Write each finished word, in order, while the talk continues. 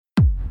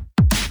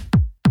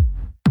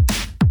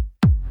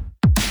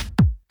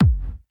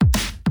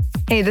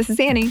Hey, this is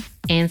Annie.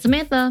 And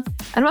Samantha.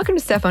 And welcome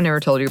to Steph Never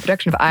Told You, a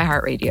production of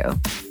iHeartRadio.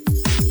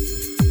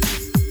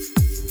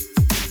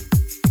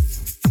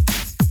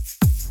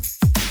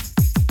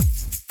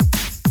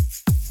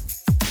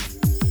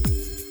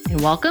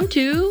 And welcome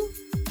to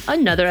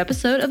another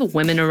episode of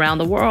Women Around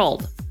the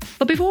World.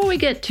 But before we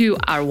get to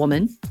our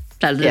woman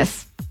that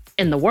is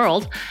in the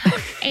world,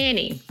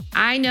 Annie,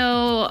 I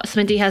know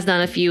Sminty has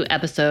done a few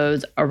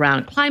episodes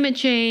around climate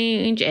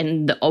change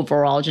and the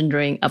overall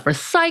gendering of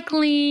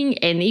recycling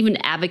and even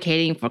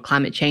advocating for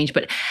climate change.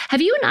 But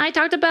have you and I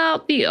talked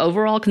about the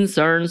overall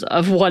concerns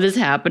of what is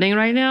happening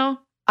right now?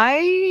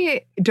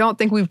 I don't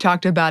think we've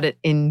talked about it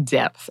in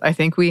depth. I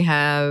think we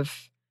have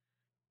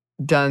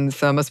done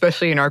some,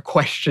 especially in our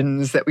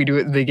questions that we do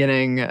at the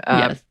beginning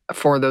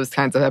for those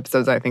kinds of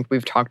episodes. I think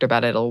we've talked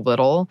about it a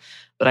little,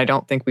 but I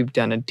don't think we've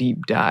done a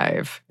deep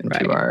dive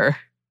into our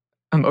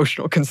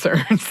emotional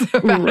concerns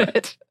about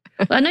it.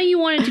 I know you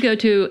wanted to go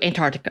to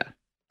Antarctica.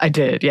 I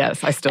did,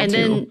 yes. I still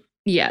do.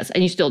 Yes,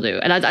 and you still do.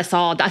 And I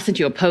sent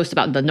you a post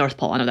about the North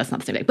Pole. I know that's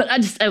not the same thing, but I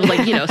was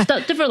like,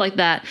 stuff different like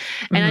that.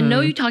 And I know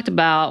you talked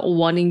about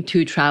wanting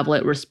to travel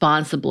it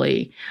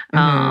responsibly.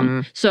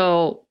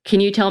 So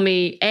can you tell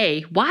me,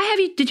 A,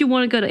 why did you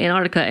want to go to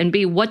Antarctica? And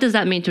B, what does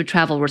that mean to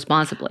travel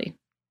responsibly?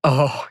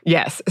 Oh,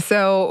 yes.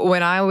 So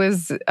when I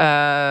was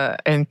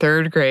in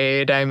third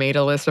grade, I made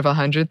a list of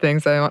 100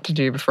 things I want to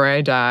do before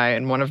I die.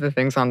 And one of the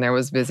things on there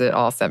was visit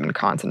all 7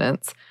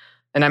 continents.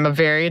 And I'm a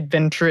very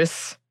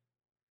adventurous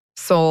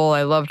soul.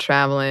 I love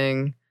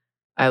traveling.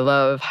 I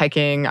love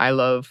hiking. I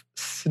love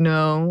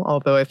snow,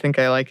 although I think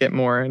I like it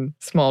more in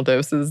small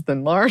doses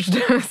than large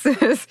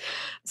doses.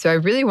 So I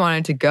really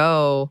wanted to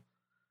go.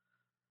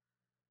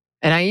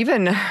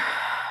 And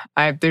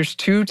there's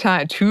 3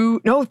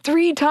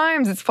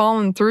 times it's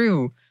fallen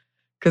through.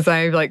 Because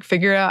I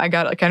figured out I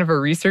got kind of a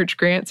research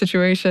grant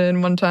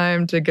situation one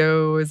time to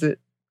go, is it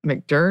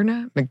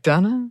McDonough?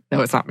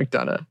 No, it's not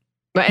McDonough.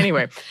 But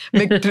anyway,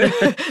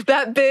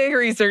 that big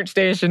research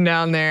station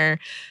down there.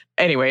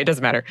 Anyway, it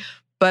doesn't matter.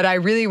 But I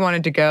really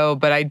wanted to go,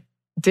 but I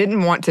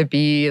didn't want to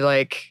be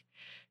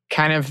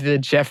kind of the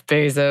Jeff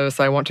Bezos,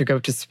 I want to go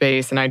to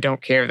space and I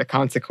don't care the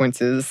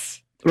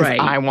consequences. Right.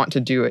 I want to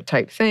do it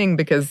type thing,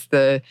 because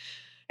the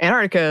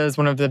Antarctica is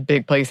one of the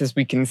big places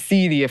we can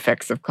see the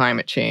effects of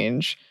climate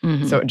change.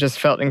 Mm-hmm. So it just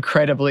felt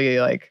incredibly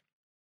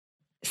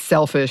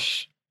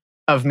selfish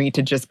of me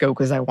to just go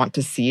because I want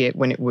to see it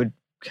when it would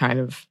kind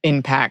of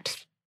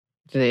impact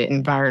the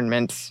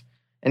environment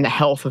and the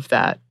health of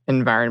that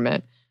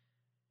environment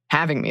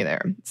having me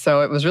there.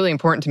 So it was really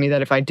important to me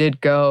that if I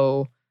did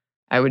go,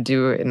 I would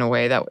do it in a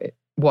way that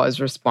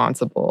was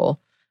responsible.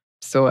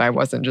 So I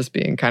wasn't just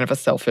being kind of a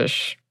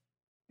selfish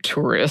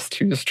tourist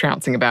who's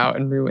trouncing about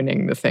and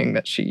ruining the thing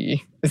that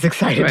she is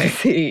excited to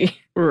see.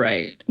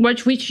 Right.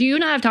 Which you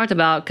and I have talked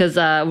about, because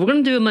we're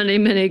going to do a Monday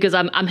Mini, because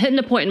I'm hitting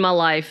a point in my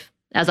life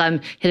as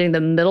I'm hitting the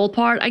middle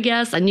part, I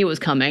guess. I knew it was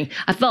coming.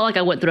 I felt like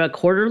I went through a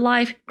quarter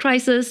life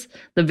crisis,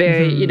 the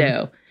very,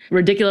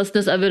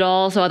 ridiculousness of it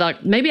all. So I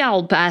thought maybe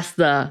I'll pass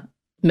the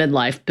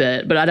midlife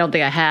bit, but I don't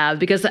think I have,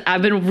 because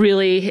I've been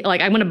really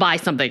I'm going to buy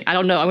something. I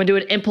don't know. I'm going to do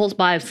an impulse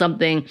buy of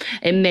something,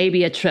 and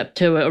maybe a trip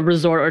to a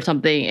resort or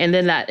something. And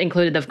then that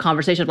included the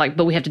conversation of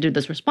but we have to do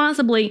this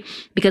responsibly,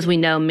 because we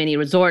know many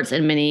resorts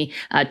and many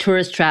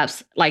tourist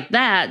traps like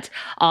that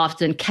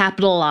often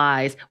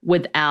capitalize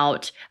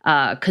without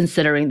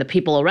considering the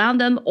people around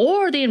them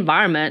or the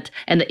environment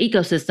and the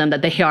ecosystem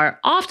that they are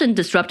often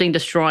disrupting,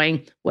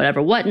 destroying,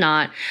 whatever,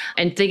 whatnot,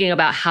 and thinking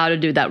about how to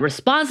do that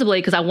responsibly,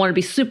 because I want to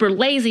be super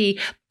lazy,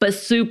 but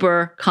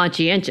super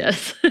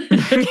conscientious.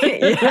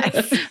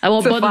 Yes. I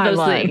want both of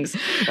those things.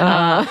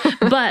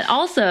 But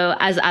also,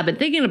 as I've been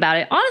thinking about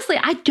it, honestly,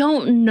 I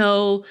don't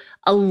know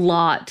a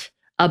lot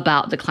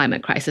about the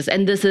climate crisis.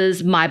 And this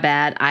is my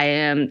bad. I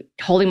am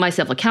holding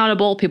myself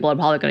accountable. People are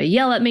probably going to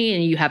yell at me,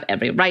 and you have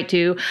every right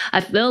to. I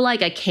feel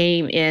like I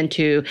came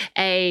into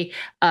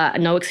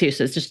no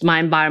excuses, just my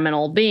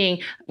environmental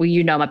being. Well,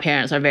 my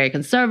parents are very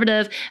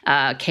conservative,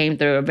 came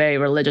through a very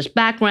religious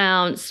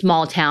background,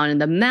 small town in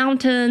the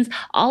mountains,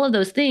 all of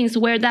those things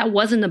where that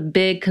wasn't a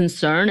big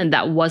concern and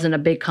that wasn't a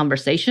big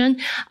conversation.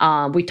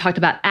 We talked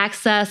about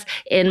access.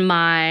 In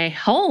my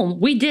home,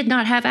 we did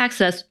not have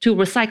access to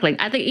recycling.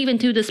 I think even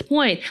to this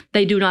point,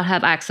 they do not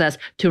have access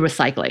to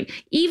recycling.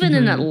 Even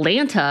in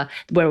Atlanta,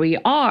 where we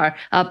are,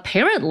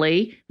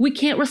 apparently we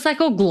can't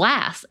recycle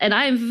glass. And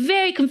I am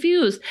very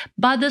confused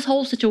by this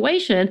whole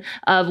situation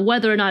of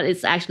whether or not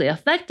it's actually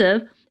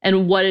effective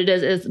and what it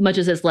is, as much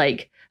as it's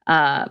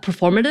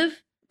performative.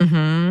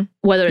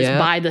 Whether it's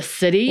by the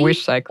city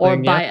or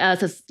by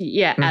us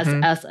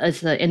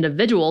as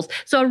individuals.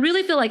 So I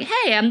really feel like,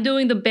 hey, I'm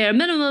doing the bare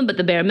minimum, but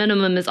the bare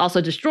minimum is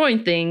also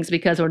destroying things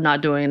because we're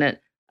not doing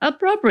it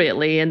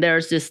appropriately. And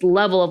there's this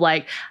level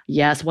of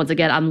yes, once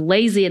again, I'm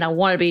lazy and I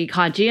want to be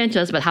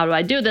conscientious, but how do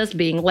I do this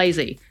being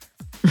lazy?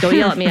 Don't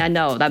yell at me. I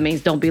know that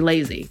means don't be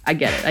lazy. I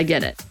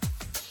get it.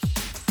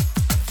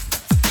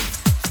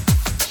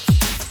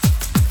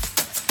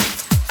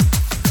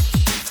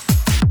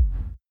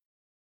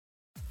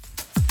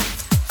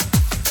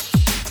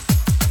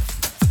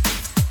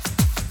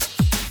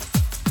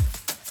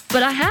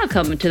 But I have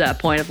come to that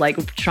point of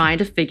like trying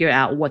to figure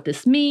out what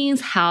this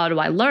means. How do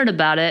I learn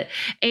about it?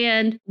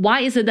 And why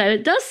is it that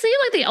it does seem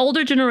like the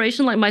older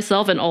generation, like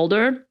myself and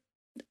older,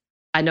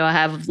 I know I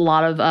have a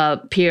lot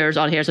of peers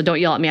on here, so don't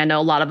yell at me. I know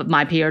a lot of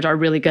my peers are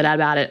really good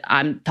about it.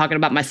 I'm talking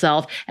about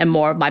myself and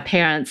more of my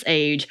parents'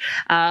 age,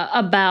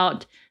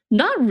 about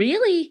not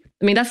really.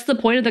 I mean, that's the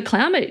point of the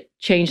climate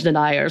change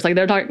deniers. Like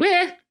they're talking,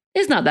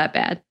 it's not that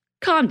bad.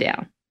 Calm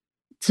down.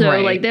 So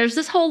like there's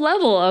this whole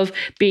level of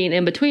being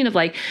in between of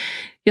like,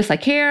 yes, I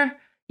care.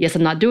 Yes,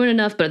 I'm not doing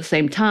enough. But at the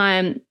same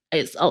time,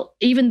 it's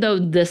even though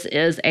this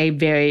is a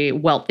very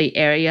wealthy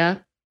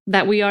area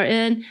that we are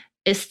in,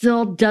 it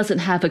still doesn't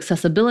have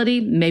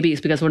accessibility. Maybe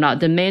it's because we're not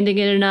demanding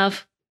it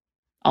enough,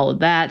 all of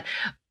that.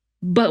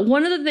 But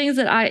one of the things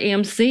that I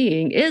am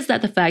seeing is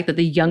that the fact that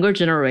the younger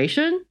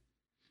generation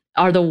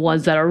are the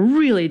ones that are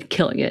really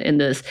killing it in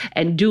this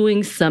and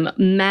doing some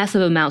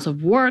massive amounts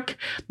of work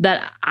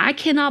that I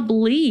cannot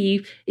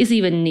believe is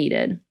even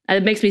needed. And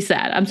it makes me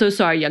sad. I'm so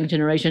sorry, young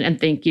generation, and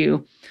thank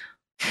you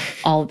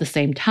all at the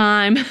same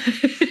time.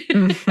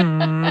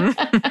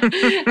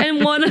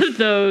 And one of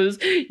those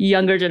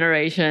younger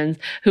generations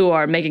who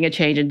are making a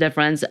change and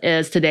difference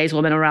is today's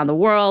women around the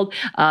world,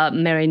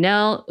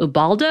 Marinel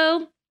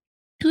Ubaldo,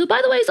 who,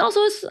 by the way, is also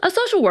a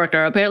social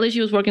worker. Apparently,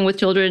 she was working with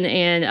children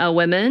and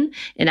women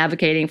and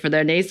advocating for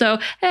their needs. So,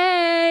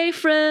 hey,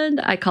 friend.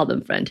 I call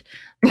them friend.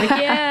 Like,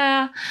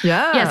 yeah.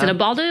 Yeah. Yes, and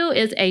Ubaldo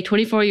is a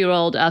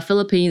 24-year-old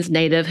Philippines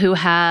native who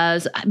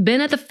has been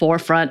at the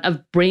forefront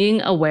of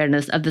bringing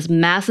awareness of this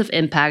massive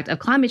impact of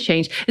climate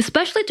change,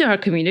 especially to her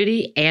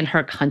community and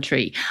her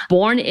country.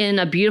 Born in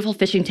a beautiful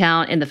fishing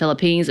town in the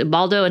Philippines,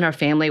 Ubaldo and her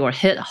family were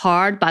hit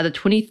hard by the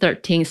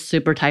 2013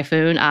 super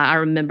typhoon. I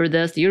remember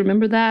this. Do you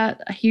remember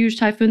that? A huge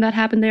typhoon that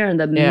happened there and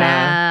the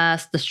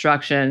mass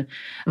destruction.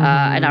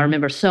 And I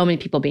remember so many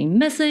people being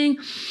missing.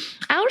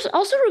 I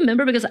also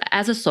remember because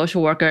as a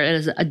social worker and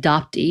as an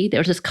adoptee, there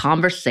was this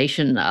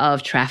conversation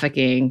of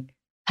trafficking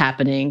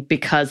happening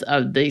because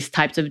of these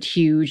types of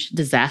huge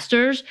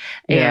disasters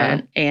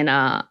and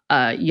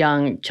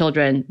young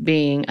children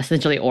being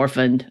essentially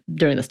orphaned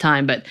during this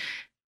time. But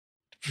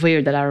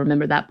weird that I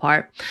remember that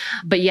part.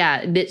 But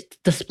yeah, it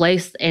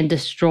displaced and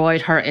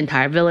destroyed her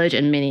entire village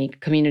and many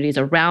communities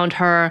around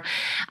her.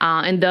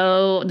 And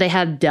though they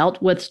have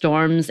dealt with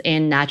storms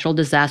and natural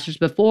disasters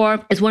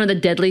before, it's one of the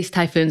deadliest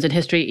typhoons in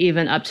history,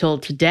 even up till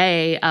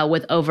today,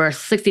 with over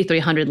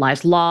 6,300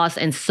 lives lost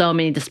and so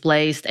many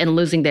displaced and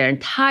losing their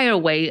entire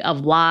way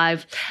of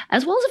life,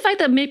 as well as the fact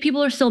that many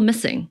people are still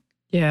missing.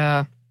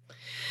 Yeah.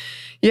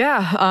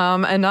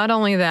 Yeah, and not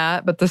only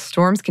that, but the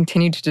storms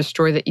continue to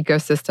destroy the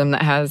ecosystem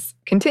that has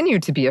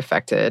continued to be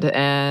affected,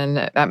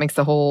 and that makes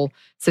the whole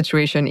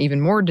situation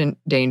even more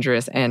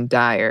dangerous and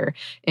dire.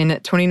 In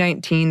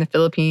 2019, the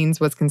Philippines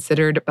was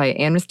considered by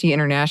Amnesty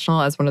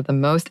International as one of the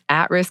most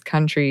at-risk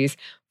countries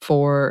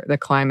for the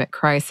climate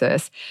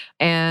crisis.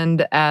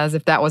 And as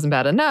if that wasn't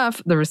bad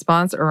enough, the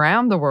response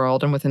around the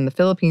world and within the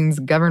Philippines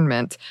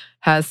government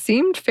has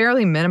seemed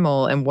fairly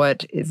minimal in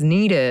what is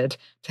needed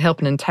to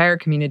help an entire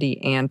community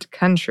and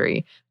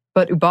country.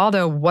 But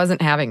Ubaldo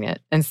wasn't having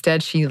it.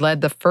 Instead, she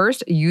led the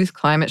first youth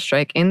climate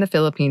strike in the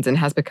Philippines and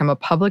has become a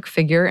public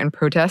figure in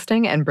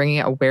protesting and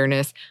bringing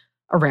awareness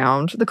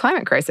around the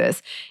climate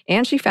crisis.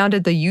 And she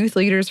founded the Youth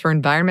Leaders for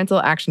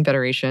Environmental Action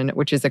Federation,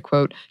 which is a,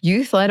 quote,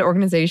 youth-led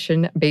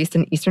organization based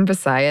in Eastern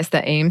Visayas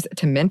that aims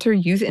to mentor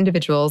youth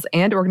individuals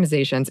and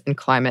organizations in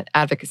climate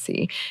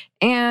advocacy.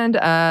 And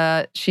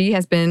she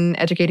has been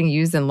educating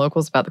youths and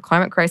locals about the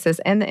climate crisis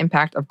and the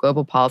impact of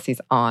global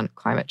policies on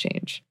climate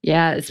change.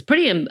 Yeah, it's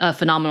pretty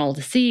phenomenal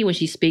to see when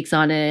she speaks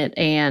on it,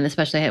 and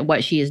especially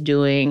what she is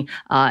doing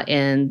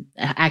in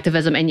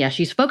activism. And yeah,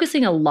 she's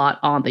focusing a lot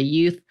on the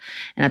youth,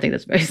 and I think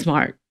that's very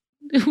smart.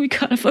 We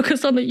gotta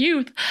focus on the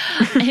youth.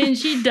 And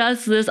she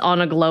does this on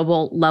a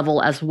global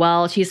level as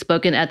well. She's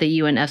spoken at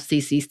the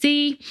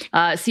UNFCCC,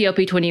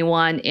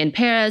 COP21 in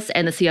Paris,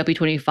 and the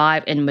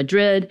COP25 in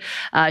Madrid.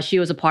 She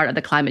was a part of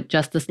the Climate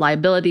Justice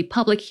Liability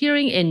public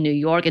hearing in New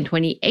York in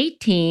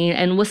 2018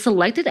 and was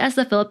selected as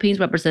the Philippines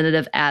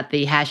representative at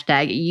the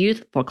hashtag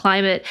Youth for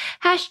Climate,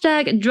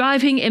 hashtag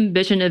Driving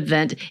Ambition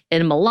event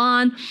in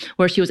Milan,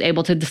 where she was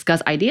able to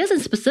discuss ideas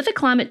and specific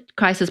climate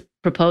crisis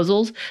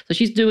proposals. So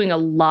she's doing a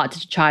lot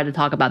to try to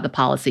talk about the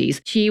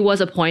policies. She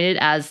was appointed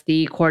as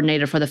the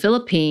coordinator for the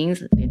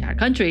Philippines, the entire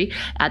country,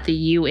 at the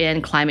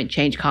UN Climate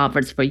Change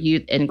Conference for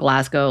Youth in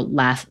Glasgow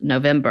last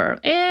November.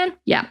 And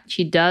yeah,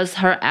 she does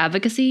her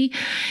advocacy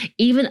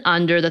even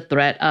under the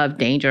threat of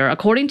danger.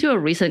 According to a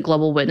recent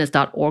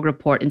globalwitness.org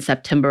report in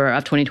September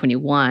of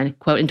 2021,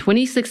 quote, in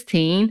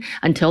 2016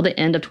 until the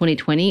end of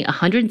 2020,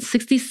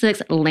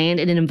 166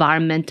 land and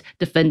environment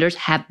defenders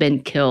have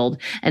been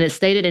killed. And it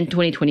stated in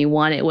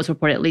 2021, it was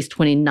reported at least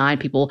 29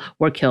 people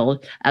were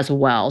killed as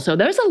well. So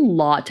there's a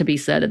lot to be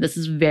said that this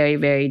is very,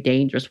 very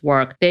dangerous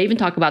work. They even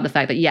talk about the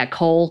fact that, yeah,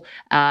 coal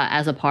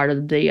as a part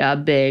of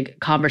the big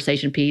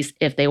conversation piece,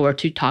 if they were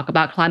to talk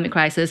about climate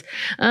crisis,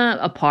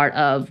 a part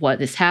of what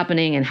is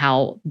happening and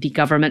how the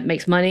government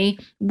makes money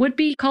would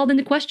be called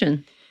into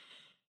question.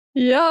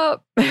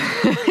 Yep.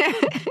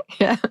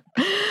 Yeah.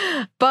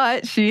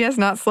 But she has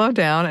not slowed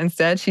down.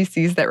 Instead, she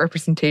sees that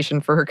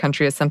representation for her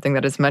country as something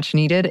that is much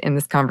needed in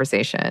this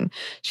conversation.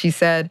 She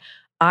said,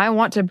 I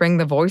want to bring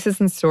the voices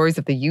and stories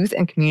of the youth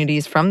and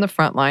communities from the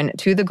front line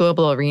to the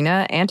global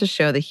arena and to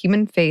show the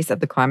human face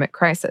of the climate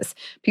crisis.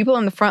 People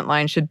in the front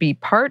line should be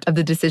part of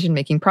the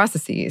decision-making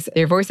processes.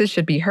 Their voices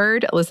should be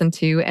heard, listened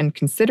to, and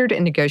considered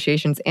in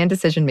negotiations and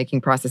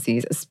decision-making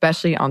processes,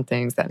 especially on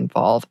things that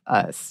involve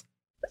us.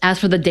 As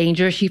for the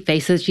danger she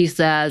faces, she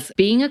says,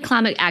 being a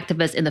climate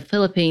activist in the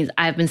Philippines,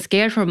 I've been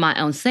scared for my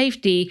own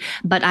safety,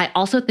 but I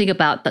also think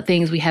about the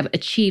things we have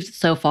achieved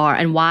so far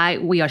and why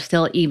we are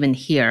still even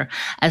here.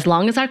 As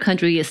long as our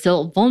country is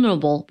still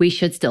vulnerable, we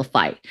should still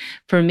fight.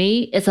 For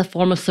me, it's a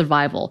form of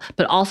survival,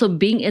 but also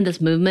being in this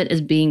movement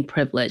is being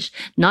privileged.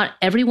 Not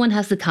everyone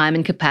has the time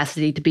and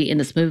capacity to be in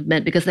this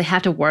movement because they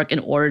have to work in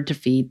order to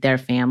feed their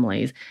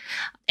families.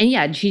 And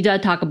yeah, she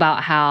did talk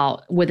about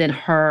how within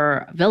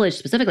her village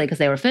specifically, because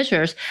they were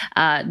fishers,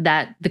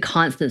 that the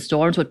constant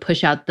storms would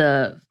push out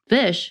the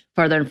fish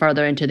further and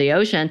further into the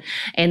ocean,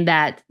 and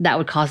that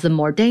would cause them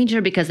more danger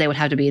because they would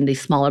have to be in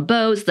these smaller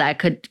boats that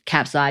could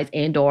capsize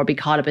and or be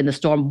caught up in the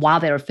storm while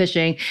they were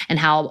fishing, and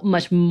how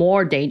much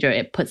more danger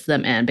it puts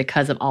them in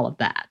because of all of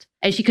that.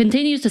 And she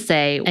continues to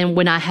say, and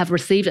when I have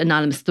received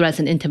anonymous threats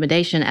and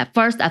intimidation, at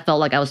first I felt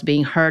like I was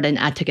being heard and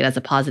I took it as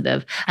a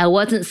positive. I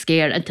wasn't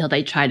scared until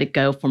they tried to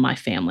go for my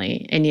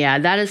family. And yeah,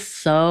 that is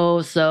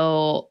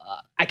so,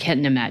 I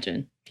can't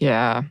imagine.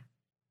 Yeah.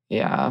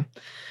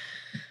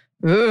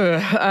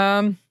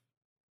 Ugh.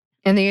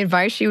 And the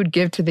advice she would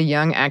give to the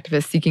young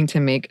activists seeking to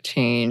make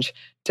change: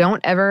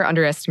 don't ever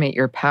underestimate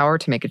your power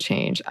to make a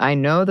change. I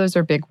know those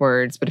are big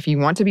words, but if you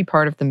want to be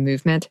part of the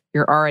movement,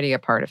 you're already a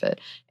part of it.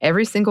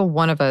 Every single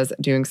one of us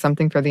doing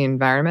something for the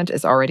environment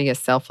is already a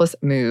selfless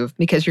move,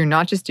 because you're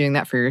not just doing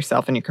that for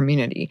yourself and your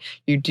community.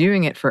 You're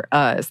doing it for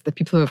us, the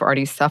people who have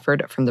already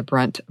suffered from the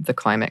brunt of the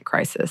climate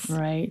crisis.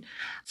 Right.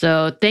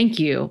 So thank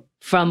you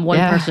from one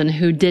person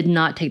who did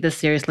not take this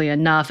seriously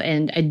enough,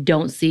 and I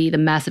don't see the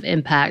massive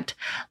impact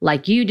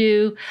like you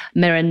do.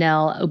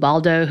 Marinel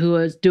Ubaldo, who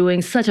is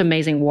doing such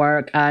amazing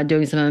work,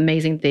 doing some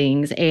amazing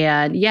things.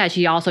 And yeah,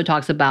 she also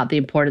talks about the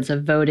importance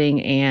of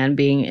voting and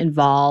being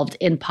involved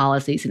in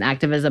policies and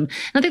activism. And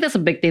I think that's a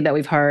big thing that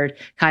we've heard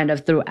kind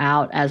of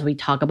throughout as we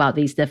talk about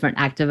these different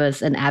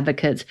activists and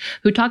advocates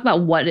who talk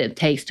about what it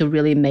takes to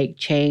really make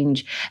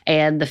change.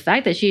 And the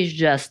fact that she's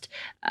just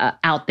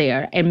out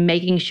there and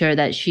making sure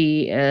that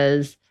she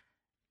is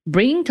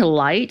bringing to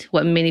light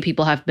what many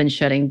people have been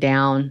shutting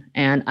down,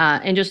 and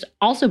just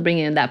also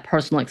bringing in that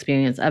personal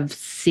experience of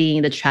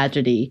seeing the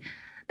tragedy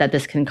that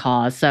this can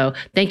cause. So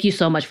thank you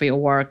so much for your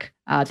work.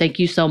 Thank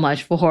you so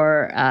much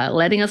for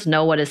letting us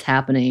know what is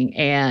happening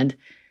and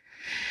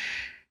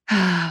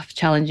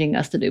challenging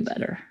us to do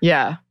better.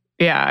 Yeah.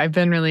 I've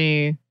been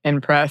really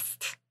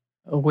impressed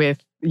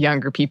with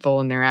younger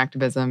people and their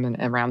activism and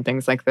around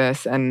things like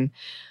this. And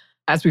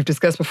as we've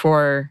discussed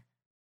before,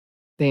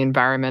 the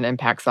environment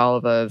impacts all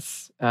of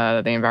us,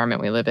 the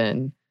environment we live in.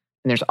 And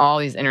there's all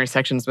these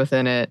intersections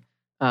within it,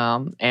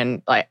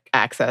 and like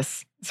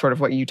access, sort of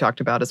what you talked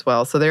about as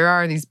well. So there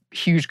are these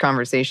huge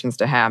conversations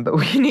to have, but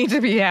we need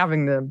to be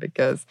having them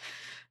because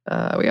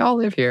we all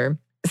live here.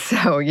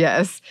 So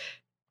yes,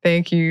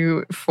 thank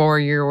you for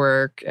your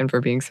work and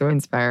for being so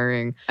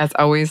inspiring. As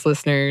always,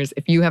 listeners,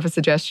 if you have a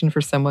suggestion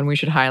for someone we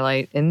should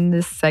highlight in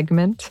this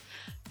segment,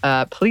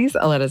 please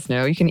let us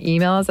know. You can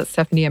email us at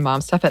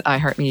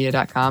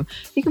stephanie@momstuff@iheartmedia.com.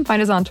 You can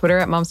find us on Twitter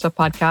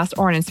 @momstuffpodcast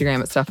or on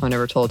Instagram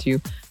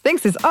 @stuffInevertoldYou.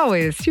 Thanks as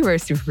always to our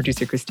super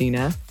producer,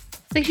 Christina.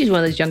 I think she's one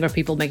of those younger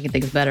people making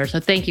things better.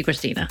 So thank you,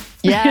 Christina.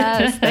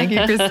 Yes, thank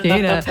you,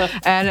 Christina.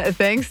 And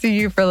thanks to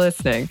you for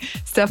listening.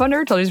 Stuff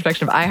Unnever Told You is a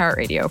production of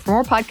iHeartRadio. For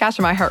more podcasts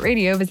from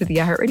iHeartRadio, visit the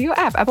iHeartRadio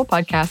app, Apple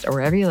Podcasts, or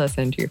wherever you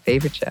listen to your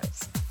favorite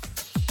shows.